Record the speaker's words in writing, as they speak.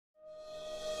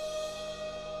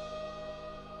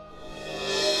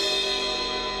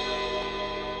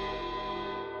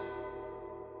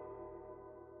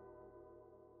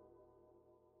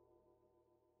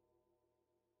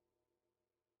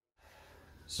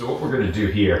So what we're going to do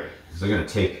here is I'm going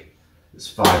to take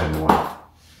this 5-in-1. I'm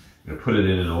going to put it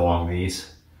in and along these.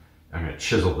 I'm going to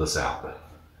chisel this out.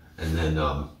 And then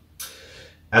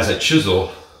as I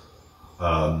chisel,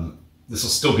 this will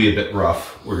still be a bit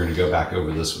rough. We're going to go back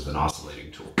over this with an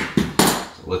oscillating tool.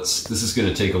 So this is going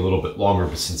to take a little bit longer,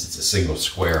 but since it's a single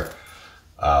square,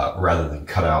 rather than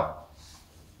cut out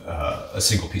a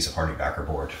single piece of hardy backer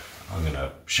board, I'm going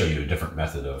to show you a different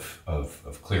method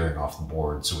of clearing off the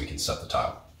board so we can set the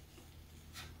tile.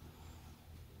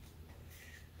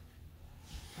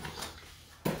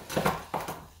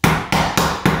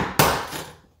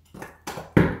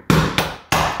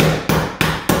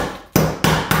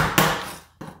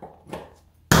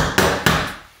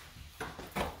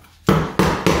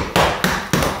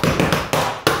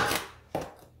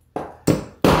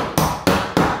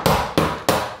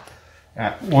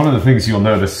 One of the things you'll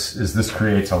notice is this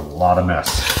creates a lot of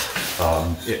mess.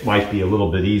 It might be a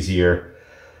little bit easier.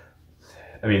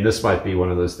 I mean, this might be one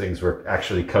of those things where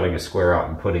actually cutting a square out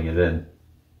and putting it in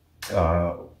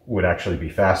would actually be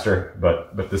faster,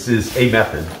 but this is a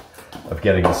method of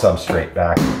getting the substrate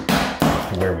back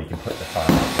to where we can put the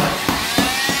tile.